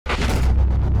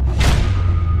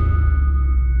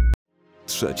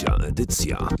Trzecia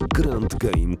edycja Grand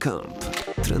Game Camp.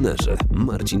 Trenerzy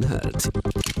Marcin Held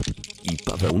i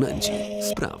Paweł Nędzi.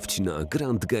 Sprawdź na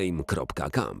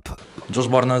grandgame.camp. Josh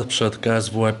Barnett przed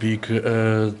KSW Epic.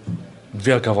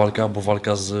 Wielka walka, bo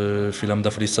walka z Philem de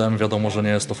Vriesem. Wiadomo, że nie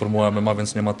jest to formuła MMA,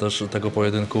 więc nie ma też tego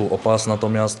pojedynku o pas.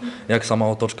 Natomiast jak sama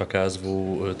otoczka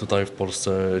KSW tutaj w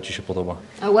Polsce Ci się podoba?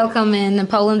 Welcome in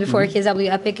Poland before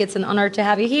KSW Epic. It's an honor to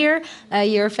have you here.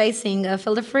 You're facing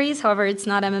Phil de Vries. However, it's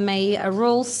not MMA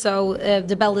rules, so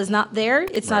the belt is not there.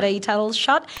 It's not a title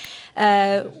shot.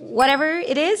 Whatever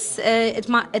it is,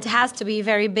 it has to be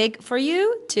very big for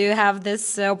you to have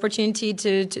this opportunity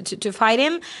to fight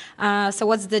him. So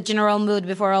what's the general mood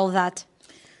before all that?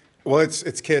 Well,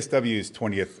 it's KSW's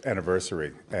 20th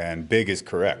anniversary, and big is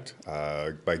correct.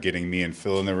 By getting me and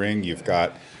Phil in the ring, you've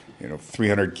got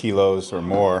 300 kilos or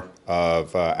more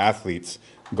of athletes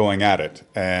going at it.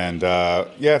 And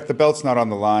yeah, the belt's not on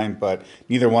the line, but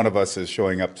neither one of us is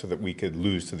showing up so that we could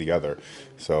lose to the other.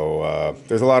 So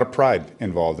there's a lot of pride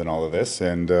involved in all of this,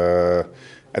 and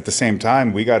at the same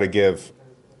time, we got to give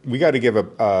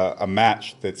a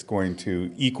match that's going to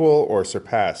equal or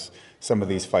surpass some of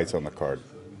these fights on the card.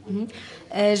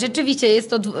 Rzeczywiście jest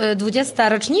to 20.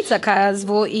 rocznica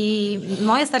KSW i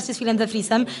moje starcie z Philem de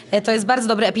Vriesem to jest bardzo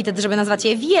dobry epitet, żeby nazwać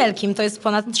je wielkim. To jest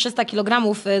ponad 300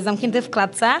 kg zamkniętych w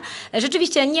klatce.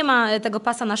 Rzeczywiście nie ma tego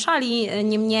pasa na szali,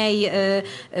 niemniej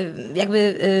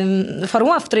jakby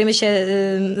formuła, w której my się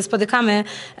spotykamy,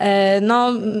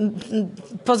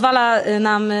 pozwala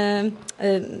nam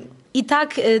i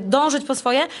tak dążyć po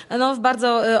swoje, w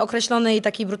bardzo określony i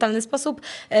taki brutalny sposób.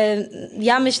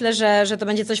 Ja myślę, że to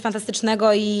będzie coś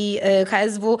fantastycznego i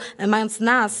KSW, mając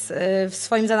nas w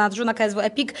swoim zanadrzu na KSW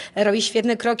Epic, robi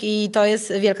świetny krok i to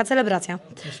jest wielka celebracja.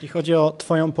 Jeśli chodzi o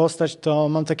Twoją postać, to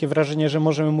mam takie wrażenie, że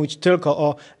możemy mówić tylko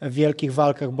o wielkich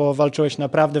walkach, bo walczyłeś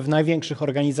naprawdę w największych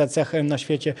organizacjach na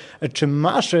świecie. Czy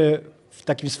masz w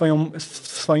takim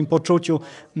swoim poczuciu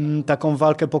taką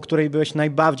walkę, po której byłeś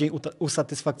najbardziej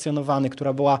usatysfakcjonowany,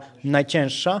 która była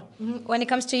najcięższa? When it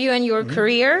comes to you and your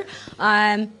career,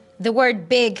 the word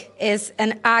big is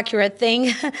an accurate thing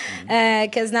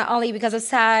because not only because of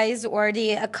size or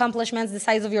the accomplishments, the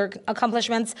size of your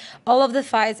accomplishments, all of the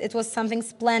fights, it was something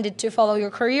splendid to follow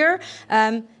your career.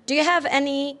 Do you have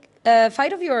any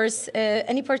fight of yours,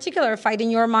 any particular fight in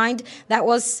your mind that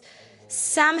was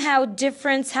somehow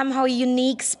different, somehow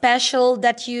unique, special,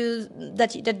 that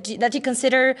you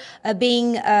consider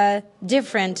being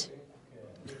different?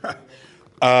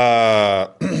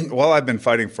 Well, I've been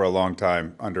fighting for a long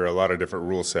time under a lot of different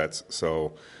rule sets,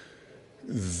 so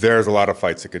there's a lot of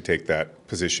fights that could take that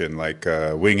position, like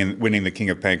winning the King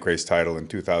of Pancrase title in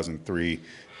 2003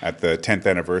 at the 10th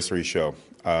anniversary show.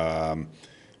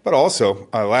 But also,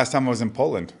 last time I was in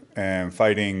Poland and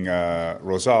fighting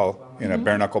RÓŽALA in a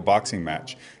bare-knuckle boxing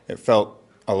match. It felt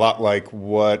a lot like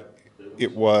what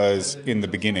it was in the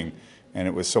beginning, and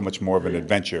it was so much more of an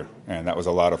adventure, and that was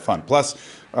a lot of fun. Plus,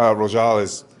 RÓŽALA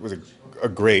was a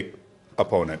great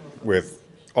opponent, with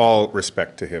all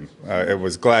respect to him. I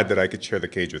was glad that I could share the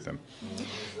cage with him.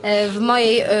 W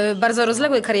mojej bardzo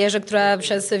rozległej karierze, która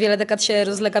przez wiele dekad się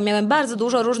rozlega, miałem bardzo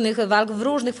dużo różnych walk w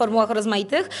różnych formułach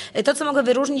rozmaitych. To, co mogę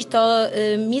wyróżnić, to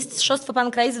mistrzostwo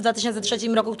Pancrase w 2003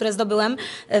 roku, które zdobyłem.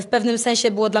 W pewnym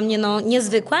sensie było dla mnie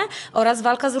niezwykłe. Oraz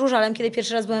walka z RÓŻALem, kiedy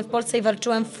pierwszy raz byłem w Polsce i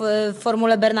walczyłem w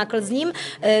formule bare knuckle z nim.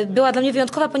 Była dla mnie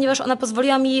wyjątkowa, ponieważ ona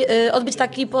pozwoliła mi odbyć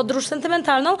taki podróż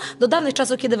sentymentalną do dawnych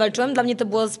czasów, kiedy walczyłem. Dla mnie to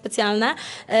było specjalne.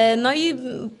 No i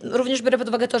również biorę pod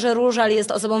uwagę to, że RÓŻAL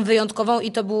jest osobą wyjątkową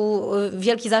i to był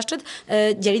wielki zaszczyt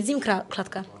dzielić z nim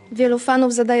klatkę. Wielu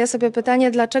fanów zadaje sobie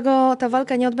pytanie, dlaczego ta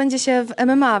walka nie odbędzie się w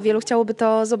MMA. Wielu chciałoby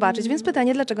to zobaczyć, więc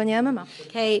pytanie, dlaczego nie MMA?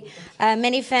 Okay,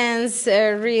 many fans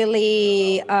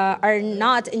really are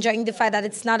not enjoying the fact that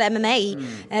it's not MMA.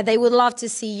 They would love to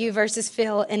see you versus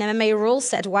Phil in MMA rule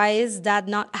set. Why is that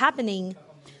not happening?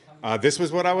 This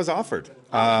was what I was offered.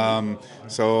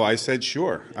 So I said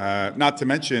sure. Not to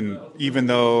mention, even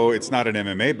though it's not an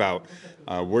MMA bout,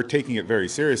 we're taking it very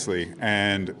seriously,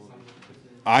 and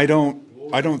I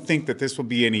don't think that this will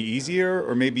be any easier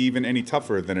or maybe even any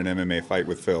tougher than an MMA fight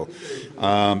with Phil.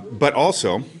 But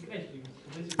also,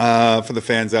 for the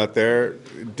fans out there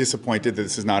disappointed that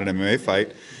this is not an MMA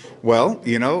fight, well,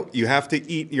 you have to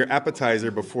eat your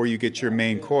appetizer before you get your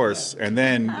main course, and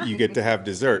then you get to have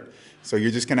dessert. So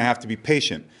you're just going to have to be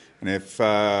patient. And if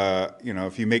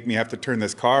you make me have to turn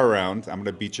this car around, I'm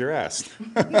going to beat your ass.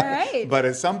 All right. But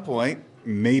at some point,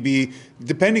 maybe,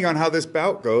 depending on how this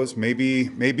bout goes,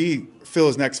 maybe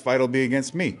Phil's next fight will be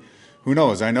against me. Who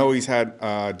knows? I know he's had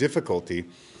difficulty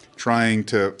trying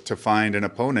to find an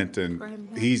opponent, and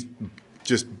he's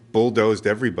just bulldozed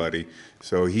everybody.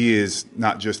 So he is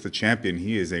not just the champion,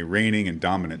 he is a reigning and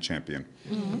dominant champion.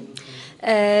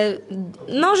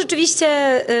 No rzeczywiście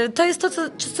to jest to,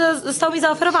 co zostało mi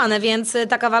zaoferowane, więc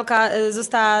taka walka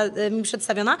została mi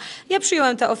przedstawiona. Ja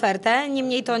przyjąłem tę ofertę,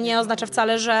 niemniej to nie oznacza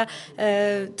wcale, że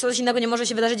coś innego nie może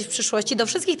się wydarzyć w przyszłości. Do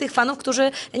wszystkich tych fanów,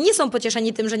 którzy nie są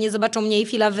pocieszeni tym, że nie zobaczą mnie i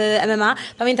Phila w MMA,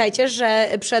 pamiętajcie, że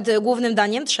przed głównym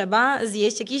daniem trzeba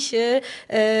zjeść jakiś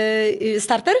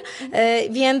starter,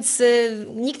 więc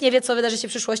nikt nie wie, co wydarzy się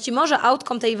w przyszłości. Może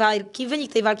outcome tej walki,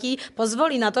 wynik tej walki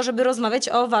pozwoli na to, żeby rozmawiać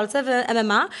o walce w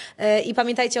MMA i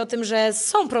pamiętajcie o tym, że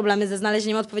są problemy ze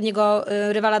znalezieniem odpowiedniego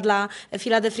rywala dla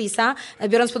Phila de Vriesa,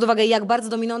 biorąc pod uwagę, jak bardzo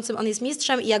dominującym on jest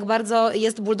mistrzem i jak bardzo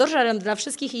jest buldożerem dla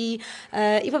wszystkich i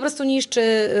po prostu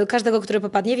niszczy każdego, który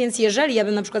popadnie, więc jeżeli ja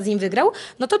bym na przykład z nim wygrał,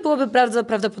 no to byłoby bardzo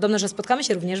prawdopodobne, że spotkamy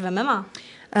się również w MMA.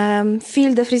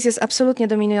 Phil de Vries jest absolutnie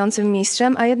dominującym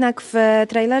mistrzem, a jednak w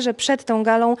trailerze przed tą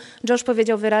galą Josh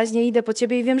powiedział wyraźnie: idę po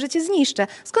ciebie i wiem, że cię zniszczę.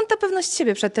 Skąd ta pewność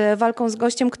siebie przed walką z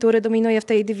gościem, który dominuje w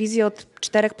tej dywizji od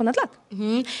 4 ponad lat?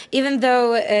 Even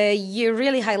though you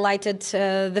really highlighted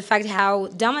the fact how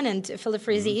dominant Phil de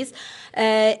Vries is,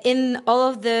 in all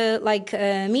of the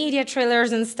media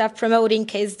trailers and stuff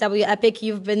promoting KSW Epic,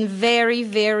 you've been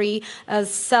very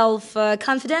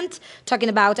self-confident, talking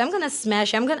about I'm gonna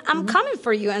smash, I'm coming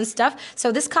for you and stuff.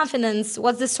 So this confidence,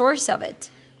 what's the source of it?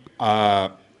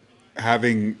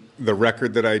 Having the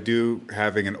record that I do,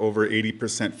 having an over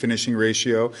 80% finishing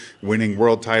ratio, winning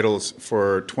world titles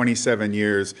for 27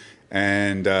 years,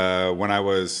 and when I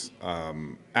was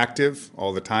active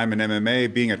all the time in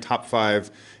MMA, being a top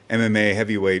 5 MMA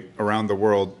heavyweight around the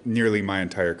world nearly my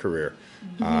entire career.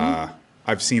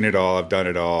 I've seen it all, I've done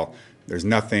it all. There's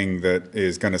nothing that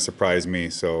is going to surprise me,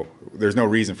 so there's no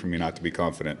reason for me not to be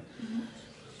confident.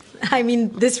 I mean,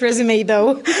 this resume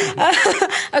though.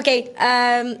 Okej,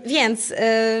 więc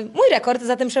mój rekord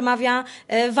za tym przemawia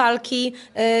walki,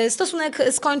 stosunek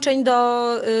skończeń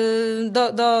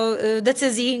do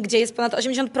decyzji, gdzie jest ponad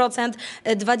 80%,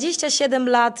 27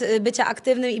 lat bycia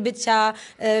aktywnym i bycia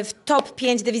w top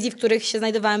 5 dywizji, w których się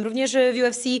znajdowałem również w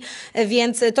UFC,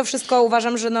 więc to wszystko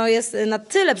uważam, że no jest na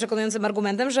tyle przekonującym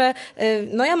argumentem, że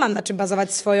no ja mam na czym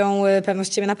bazować swoją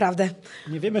pewność siebie naprawdę.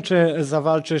 Nie wiemy, czy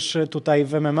zawalczysz tutaj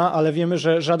w MMA, ale wiemy,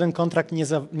 że żaden kontrakt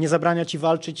nie zabrania ci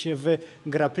walczyć w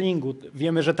grapplingu.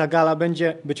 Wiemy, że ta gala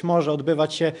będzie być może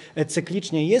odbywać się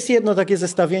cyklicznie. Jest jedno takie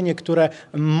zestawienie, które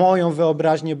moją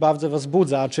wyobraźnię bardzo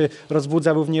rozbudza, a czy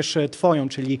rozbudza również twoją,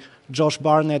 czyli Josh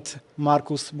Barnett,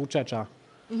 Marcus Buczecza.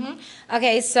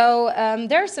 Okay, so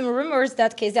there are some rumors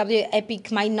that KSW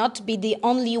Epic might not be the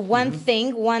only one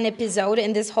thing, one episode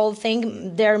in this whole thing.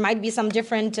 There might be some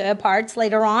different parts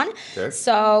later on. Okay.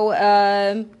 So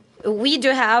we do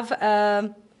have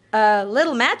a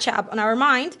little matchup on our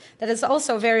mind that is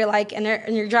also very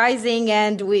energizing,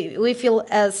 and we feel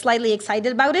slightly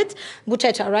excited about it.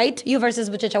 Buchecha, right? You versus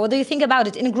Buchecha. What do you think about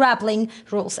it in grappling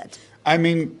rule set? I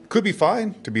mean, could be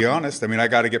fine, to be honest. I mean, I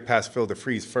got to get past Phil de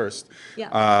Vries first.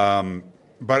 Yeah.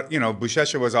 But, you know,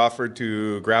 Buchecha was offered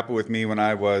to grapple with me when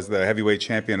I was the heavyweight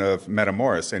champion of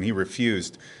Metamoris, and he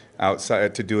refused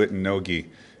outside to do it in no-gi.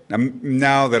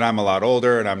 Now that I'm a lot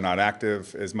older and I'm not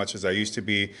active as much as I used to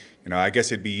be, you know, I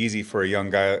guess it'd be easy for a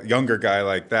younger guy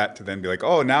like that to then be like,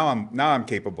 oh, now I'm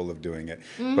capable of doing it.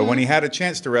 But when he had a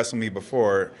chance to wrestle me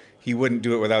before, he wouldn't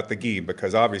do it without the gi,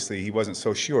 because obviously he wasn't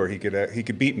so sure he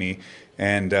could beat me,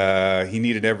 and he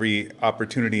needed every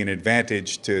opportunity and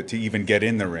advantage to even get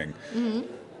in the ring.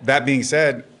 That being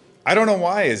said, I don't know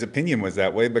why his opinion was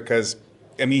that way, because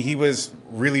I mean, he was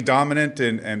really dominant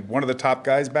and one of the top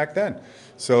guys back then.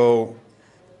 So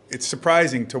it's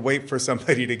surprising to wait for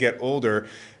somebody to get older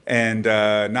and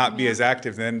not be as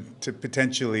active, then to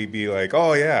potentially be like,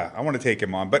 oh yeah, I want to take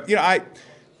him on. But you know,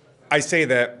 I say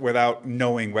that without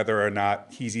knowing whether or not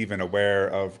he's even aware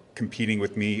of competing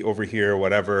with me over here or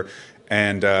whatever.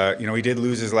 And you know, he did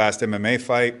lose his last MMA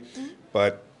fight,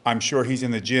 but I'm sure he's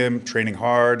in the gym training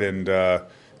hard, and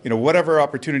you know, whatever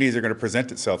opportunities are going to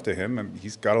present itself to him,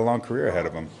 he's got a long career ahead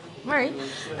of him.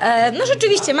 No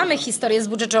rzeczywiście mamy historię z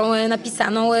Buczeczą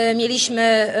napisaną.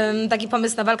 Mieliśmy taki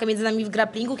pomysł na walkę między nami w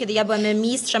grapplingu, kiedy ja byłem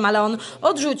mistrzem, ale on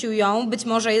odrzucił ją. Być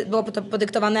może było to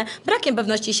podyktowane brakiem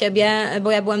pewności siebie,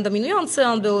 bo ja byłem dominujący,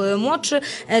 on był młodszy.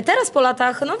 Teraz po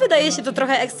latach, no wydaje się to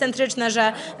trochę ekscentryczne,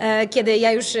 że kiedy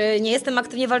ja już nie jestem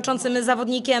aktywnie walczącym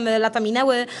zawodnikiem, lata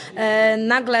minęły,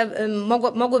 nagle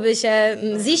mogłyby się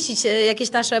ziścić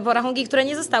jakieś nasze porachunki, które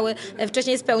nie zostały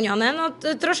wcześniej spełnione.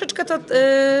 No troszeczkę to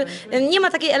Nie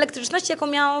ma takiej elektryczności, jaką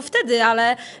miał wtedy,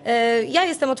 ale ja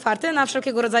jestem otwarty na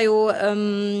wszelkiego rodzaju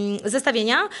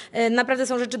zestawienia. Naprawdę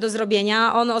są rzeczy do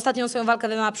zrobienia. On ostatnią swoją walkę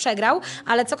w MMA przegrał,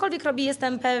 ale cokolwiek robi,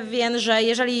 jestem pewien, że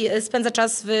jeżeli spędza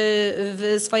czas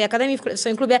w swojej akademii, w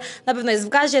swoim klubie, na pewno jest w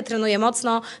gazie, trenuje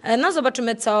mocno. No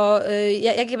zobaczymy,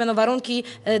 jakie będą warunki.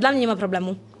 Dla mnie nie ma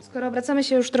problemu. Skoro obracamy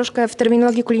się już troszkę w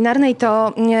terminologii kulinarnej,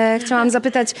 to chciałam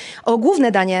zapytać o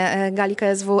główne danie gali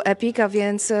KSW Epic, a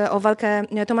więc o walkę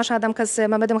Tomasza Adamka z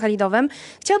Mamedem Khalidowem.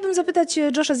 Chciałabym zapytać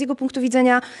Josha z jego punktu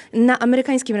widzenia na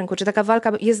amerykańskim rynku. Czy taka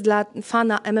walka jest dla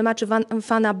fana MMA, czy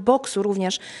fana boksu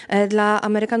również dla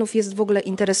Amerykanów jest w ogóle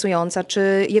interesująca?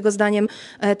 Czy jego zdaniem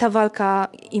ta walka,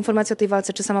 informacja o tej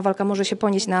walce, czy sama walka może się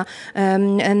ponieść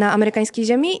na amerykańskiej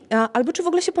ziemi, albo czy w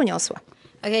ogóle się poniosła?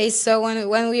 Okay, so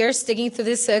when we are sticking to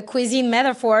this cuisine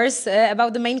metaphors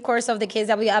about the main course of the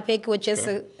KSW Epic, which is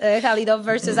Khalidov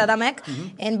versus Adamek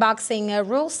in boxing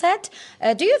rule set,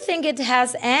 do you think it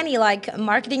has any like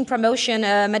marketing promotion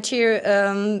material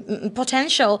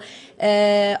potential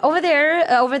over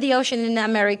there, over the ocean in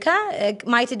America?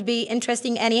 Might it be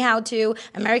interesting anyhow to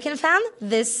American fan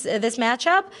this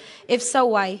matchup? If so,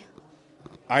 why?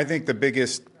 I think the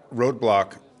biggest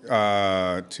roadblock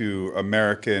to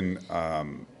American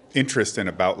interest in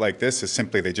a bout like this is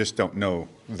simply they just don't know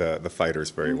the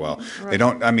fighters very well. Right. They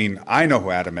don't. I mean, I know who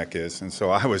Adamek is, and so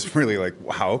I was really like,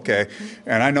 wow, okay.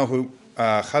 And I know who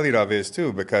Khalidov is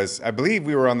too, because I believe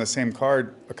we were on the same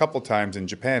card a couple times in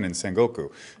Japan in Sengoku,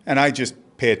 and I just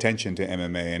pay attention to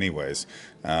MMA anyways.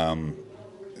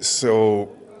 So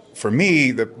for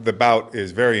me, the bout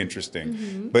is very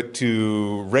interesting, but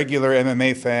to regular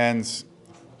MMA fans,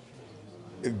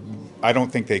 I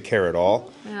don't think they care at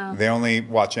all. Yeah. They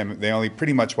only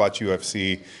pretty much watch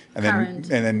UFC and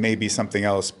then maybe something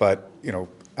else. But you know,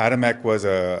 Adamek was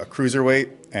a cruiserweight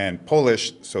and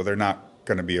Polish, so they're not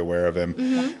going to be aware of him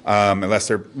unless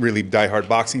they're really diehard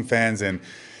boxing fans. And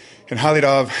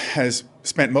Khalidov has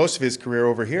spent most of his career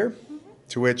over here,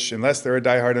 to which, unless they're a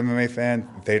diehard MMA fan,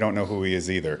 they don't know who he is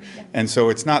either. And so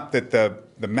it's not that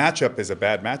the matchup is a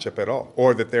bad matchup at all,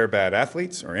 or that they're bad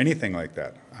athletes or anything like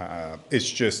that. It's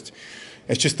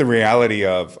just the reality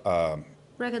of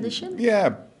recognition.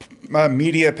 Yeah,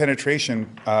 media penetration,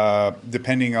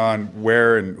 depending on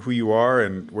where and who you are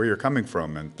and where you're coming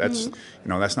from, and that's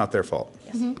that's not their fault.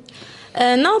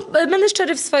 No, będę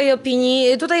szczery w swojej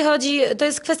opinii. Tutaj to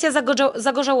jest kwestia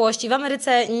zagorzałości. W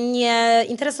Ameryce nie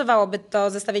interesowałoby to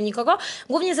zestawienie nikogo.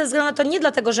 Głównie ze względu na to nie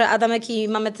dlatego, że Adamek i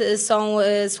Mamed są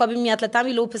słabymi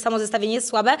atletami lub samo zestawienie jest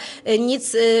słabe.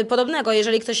 Nic podobnego.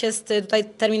 Jeżeli ktoś jest tutaj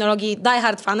terminologii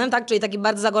diehard fanem, tak, czyli takim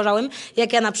bardzo zagorzałym,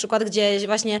 jak ja na przykład, gdzie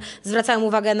właśnie zwracałem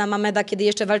uwagę na Mameda, kiedy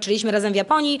jeszcze walczyliśmy razem w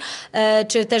Japonii,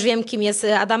 czy też wiem, kim jest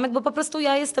Adamek, bo po prostu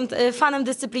ja jestem fanem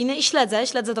dyscypliny i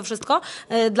śledzę to wszystko.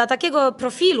 Dla takiego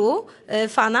profilu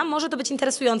fana może to być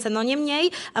interesujące. No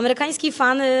niemniej amerykański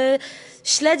fan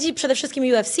śledzi przede wszystkim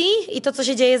UFC i to, co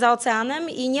się dzieje za oceanem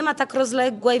i nie ma tak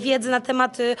rozległej wiedzy na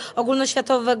temat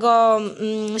ogólnoświatowego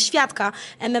świadka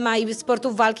MMA i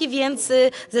sportów walki, więc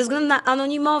ze względu na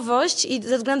anonimowość i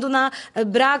ze względu na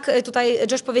brak, tutaj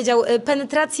Josh powiedział,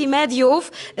 penetracji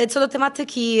mediów co do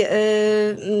tematyki,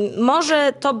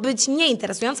 może to być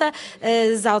nieinteresujące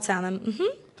za oceanem.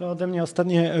 To ode mnie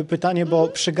ostatnie pytanie, bo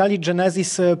przy gali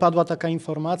Genesis padła taka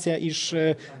informacja, iż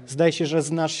zdaje się, że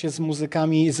znasz się z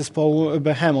muzykami zespołu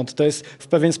Behemoth. To jest w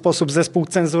pewien sposób zespół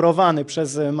cenzurowany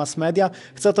przez mass media.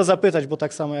 Chcę o to zapytać, bo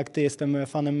tak samo jak ty jestem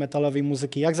fanem metalowej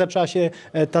muzyki. Jak zaczęła się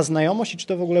ta znajomość i czy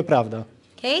to w ogóle prawda?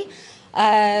 Okay.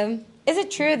 Is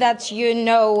it true that you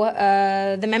know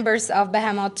the members of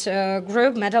Behemoth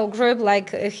group, metal group?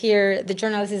 Like here, the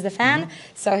journalist is the fan,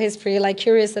 so he's pretty like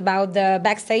curious about the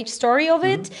backstage story of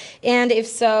it. And if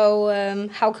so,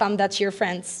 how come that you're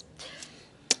friends?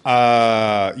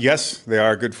 Yes, they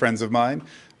are good friends of mine.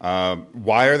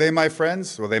 Why are they my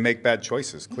friends? Well, they make bad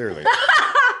choices, clearly.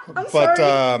 I'm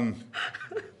sorry.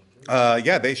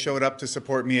 Yeah, they showed up to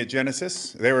support me at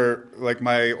Genesis. They were like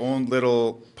my own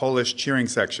little Polish cheering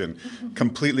section,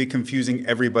 completely confusing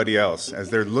everybody else as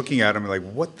they're looking at him like,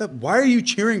 why are you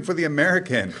cheering for the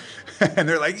American? And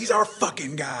they're like, he's our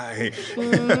fucking guy.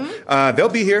 They'll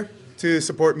be here to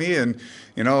support me, and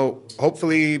you know,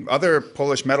 hopefully other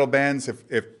Polish metal bands,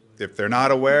 if they're not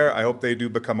aware, I hope they do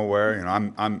become aware. You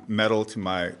know, I'm metal to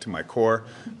my core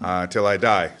till I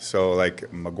die. So like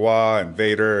Mgła and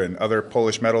Vader and other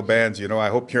Polish metal bands, you know, I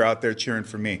hope you're out there cheering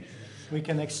for me. We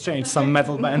can exchange some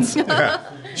metal bands. Yeah,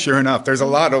 sure enough, there's a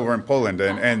lot over in Poland,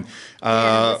 and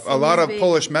a lot of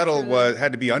Polish metal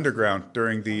had to be underground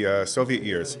during the Soviet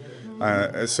years.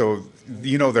 So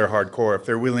you know they're hardcore if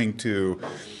they're willing to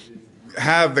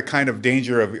have the kind of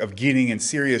danger of getting in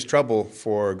serious trouble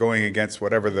for going against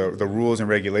whatever the rules and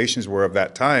regulations were of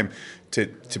that time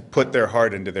to put their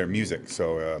heart into their music.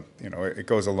 So, you know, it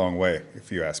goes a long way,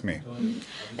 if you ask me.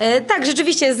 Tak,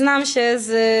 rzeczywiście znam się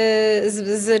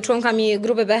z członkami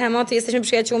grupy Behemoth, jesteśmy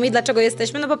przyjaciółmi. Dlaczego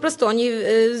jesteśmy? No po prostu oni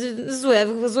złych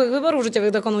wyborów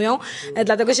życiowych dokonują,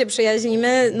 dlatego się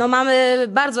przyjaźnimy. No mamy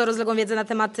bardzo rozległą wiedzę na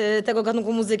temat tego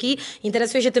gatunku muzyki,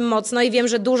 interesuję się tym mocno i wiem,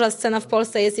 że duża scena w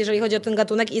Polsce jest, jeżeli chodzi o ten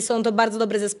gatunek i są to bardzo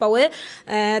dobre zespoły.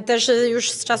 Też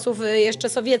już z czasów jeszcze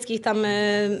sowieckich tam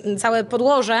całe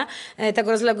podłoże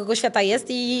tego rozległego świata jest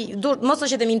i mocno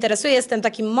się tym interesuję. Jestem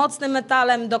takim mocnym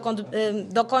metalem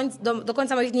do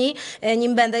końca moich dni,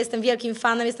 nim będę. Jestem wielkim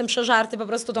fanem, jestem przeżarty po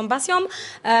prostu tą pasją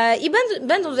i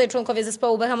będą tutaj członkowie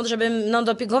zespołu Behemoth, żeby mną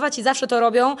dopingować i zawsze to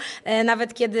robią.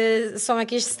 Nawet kiedy są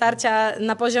jakieś starcia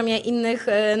na poziomie innych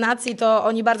nacji, to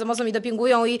oni bardzo mocno mi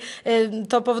dopingują i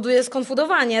to powoduje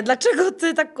skonfudowanie. Dlaczego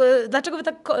wy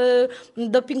tak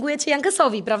dopingujecie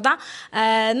Jankesowi, prawda?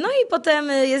 No i potem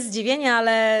jest zdziwienie,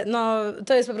 ale no,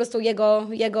 to jest po prostu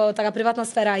jego taka prywatna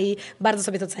sfera i bardzo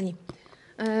sobie to ceni.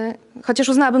 Chociaż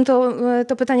uznałabym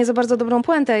to pytanie za bardzo dobrą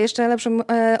puentę, jeszcze lepszą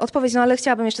odpowiedź, no ale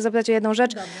chciałabym jeszcze zapytać o jedną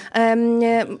rzecz.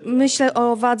 Myślę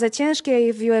o wadze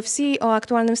ciężkiej w UFC, o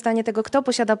aktualnym stanie tego, kto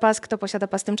posiada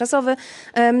pas tymczasowy.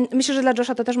 Myślę, że dla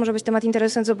Josha to też może być temat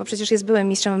interesujący, bo przecież jest byłym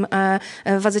mistrzem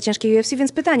w wadze ciężkiej UFC,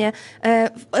 więc pytanie,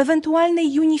 w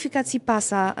ewentualnej unifikacji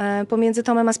pasa pomiędzy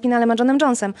Tomem Aspinallem a Johnem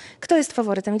Jonesem, kto jest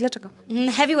faworytem i dlaczego?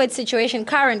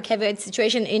 Current heavyweight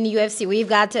situation in UFC. We've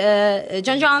got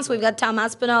John Jones, we've got Tom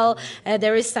Aspinall.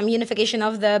 There is some unification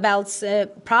of the belts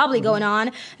probably going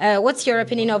on. What's your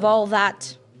opinion of all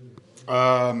that?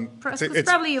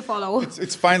 Probably you follow.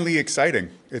 It's finally exciting.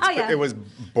 It was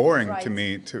boring to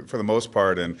me for the most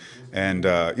part, and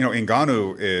you know,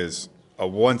 Ngannou is a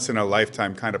once in a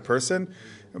lifetime kind of person,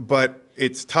 but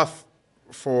it's tough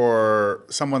for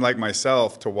someone like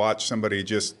myself to watch somebody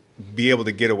just be able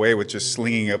to get away with just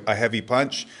slinging a heavy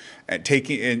punch and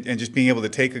and just being able to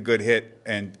take a good hit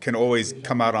and can always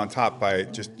come out on top by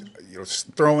just, you know,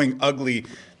 throwing ugly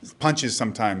punches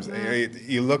sometimes.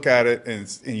 You look at it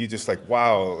and you just like,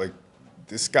 wow, like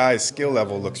this guy's skill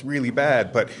level looks really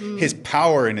bad, but his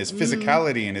power and his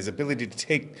physicality and his ability to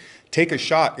take a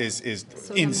shot is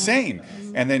so insane.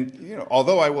 And then, you know,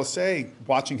 although I will say,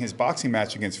 watching his boxing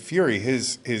match against Fury,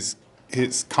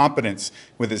 his competence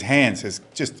with his hands has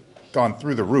just gone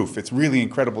through the roof. It's really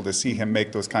incredible to see him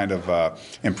make those kind of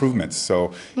improvements.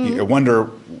 So I wonder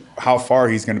how far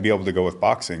he's going to be able to go with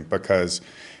boxing, because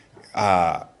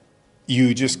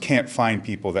you just can't find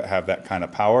people that have that kind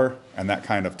of power and that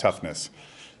kind of toughness.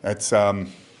 That's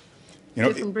you know,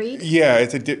 different breed? Yeah,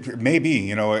 it's maybe,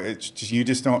 you know, it's just, you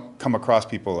just don't come across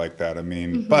people like that. I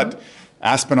mean, but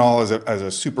Aspinall is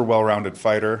a super well-rounded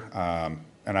fighter,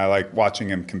 and I like watching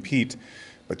him compete.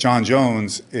 But John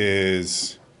Jones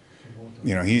is,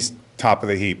 you know, he's top of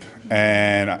the heap,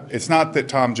 and it's not that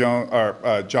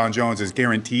John Jones is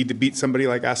guaranteed to beat somebody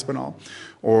like Aspinall,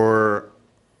 or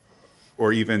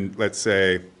even, let's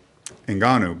say,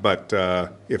 Ngannou, but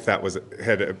if that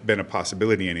had been a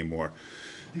possibility anymore.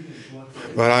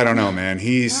 But I don't know, man.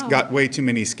 He's got way too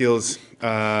many skills,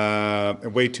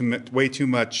 way too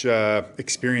much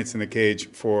experience in the cage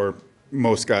for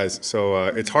most guys. So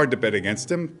it's hard to bet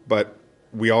against him, but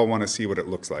we all want to see what it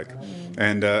looks like.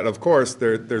 And of course,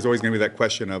 there's always going to be that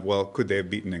question of, well, could they have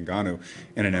beaten Ngannou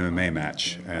in an MMA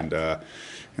match? And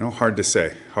you know, hard to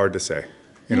say.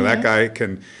 You know, that guy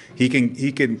can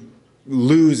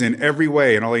lose in every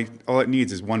way, and all it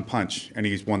needs is one punch, and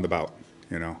he's won the bout.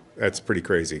 You know, that's pretty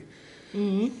crazy.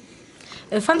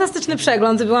 Fantastyczny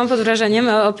przegląd, byłam pod wrażeniem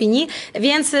opinii,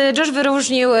 więc Josh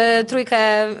wyróżnił trójkę,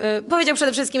 powiedział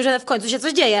przede wszystkim, że w końcu się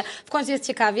coś dzieje, w końcu jest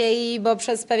ciekawie, bo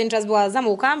przez pewien czas była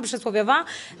zamułka przysłowiowa.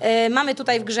 Mamy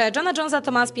tutaj w grze Johna Jonesa,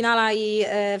 Toma Aspinalla i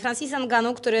Francisa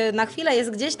Ngannou'a, który na chwilę jest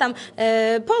gdzieś tam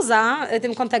poza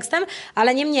tym kontekstem,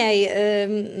 ale niemniej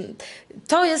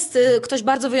to jest ktoś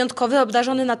bardzo wyjątkowy,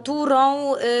 obdarzony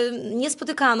naturą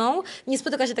niespotykaną. Nie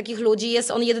spotyka się takich ludzi,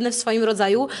 jest on jedyny w swoim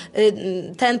rodzaju.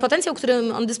 Ten potencjał, którym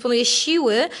on dysponuje,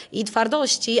 siły i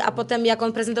twardości, a potem jak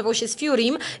on prezentował się z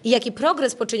Furym i jaki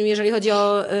progres poczynił, jeżeli chodzi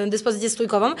o dyspozycję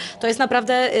stójkową, to jest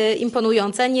naprawdę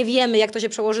imponujące. Nie wiemy, jak to się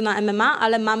przełoży na MMA,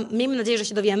 ale miejmy nadzieję, że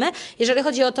się dowiemy. Jeżeli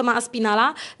chodzi o Toma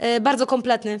Aspinalla, bardzo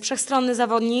kompletny, wszechstronny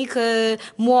zawodnik,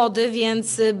 młody,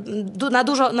 więc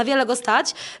na wiele go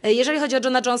stać. Jeżeli chodzi o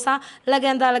Johna Jonesa,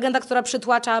 legenda, która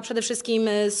przytłacza przede wszystkim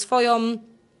swoją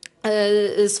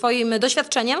swoim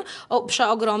doświadczeniem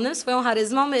przeogromnym, swoją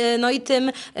charyzmą, no i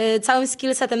tym całym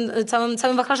skillsetem,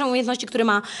 całym wachlarzem umiejętności, który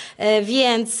ma.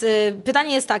 Więc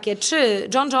pytanie jest takie, czy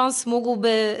John Jones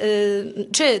mógłby,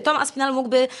 czy Tom Aspinall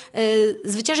mógłby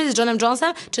zwyciężyć z Johnem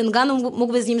Jonesem, czy Ngannou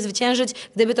mógłby z nim zwyciężyć,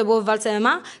 gdyby to było w walce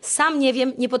MMA? Sam nie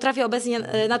wiem, nie potrafię obecnie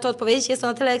na to odpowiedzieć. Jest to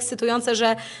na tyle ekscytujące,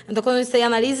 że dokonując tej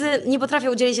analizy nie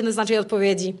potrafię udzielić jednoznacznej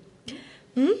odpowiedzi.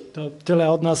 To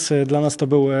tyle od nas. Dla nas to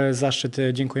był zaszczyt.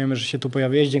 Dziękujemy, że się tu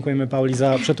pojawiłeś. Dziękujemy Pauli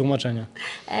za przetłumaczenie.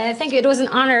 Thank you. It was an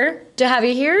honor to have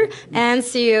you here and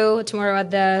see you tomorrow at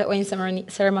the weighing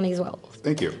ceremony as well.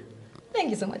 Thank you.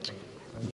 Thank you so much.